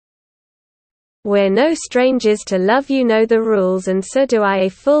We're no strangers to love, you know the rules, and so do I. A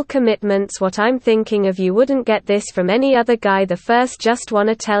full commitment's what I'm thinking of. You wouldn't get this from any other guy. The first, just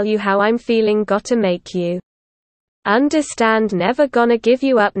wanna tell you how I'm feeling, gotta make you understand. Never gonna give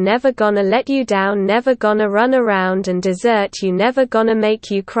you up, never gonna let you down, never gonna run around and desert you, never gonna make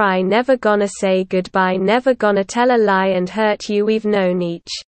you cry, never gonna say goodbye, never gonna tell a lie and hurt you. We've known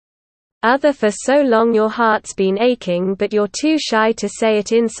each other for so long, your heart's been aching, but you're too shy to say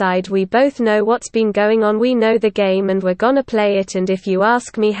it. Inside we both know what's been going on. We know the game and we're gonna play it, and if you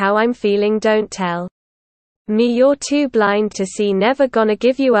ask me how I'm feeling, don't tell me you're too blind to see. Never gonna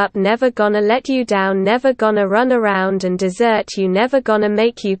give you up, never gonna let you down, never gonna run around and desert you, never gonna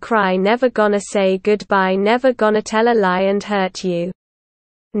make you cry, never gonna say goodbye, never gonna tell a lie and hurt you.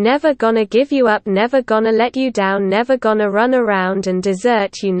 Never gonna give you up, never gonna let you down, never gonna run around and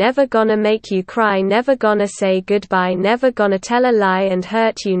desert you, never gonna make you cry, never gonna say goodbye, never gonna tell a lie and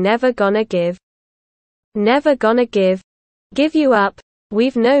hurt you, never gonna give you up.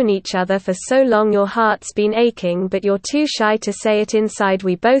 We've known each other for so long, your heart's been aching, but you're too shy to say it. Inside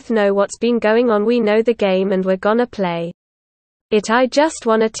we both know what's been going on. We know the game and we're gonna play it. I just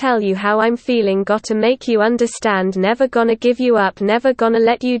wanna tell you how I'm feeling, gotta make you understand. Never gonna give you up, never gonna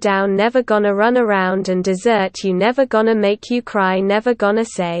let you down, never gonna run around and desert you, never gonna make you cry, never gonna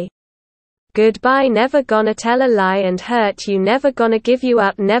say goodbye, never gonna tell a lie and hurt you, never gonna give you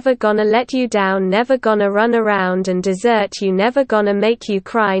up, never gonna let you down, never gonna run around and desert you, never gonna make you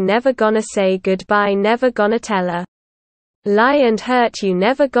cry, never gonna say goodbye, never gonna tell a lie and hurt you,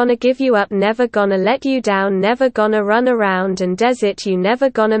 never gonna give you up, never gonna let you down, never gonna run around and desert you,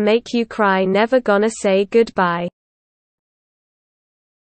 never gonna make you cry, never gonna say goodbye.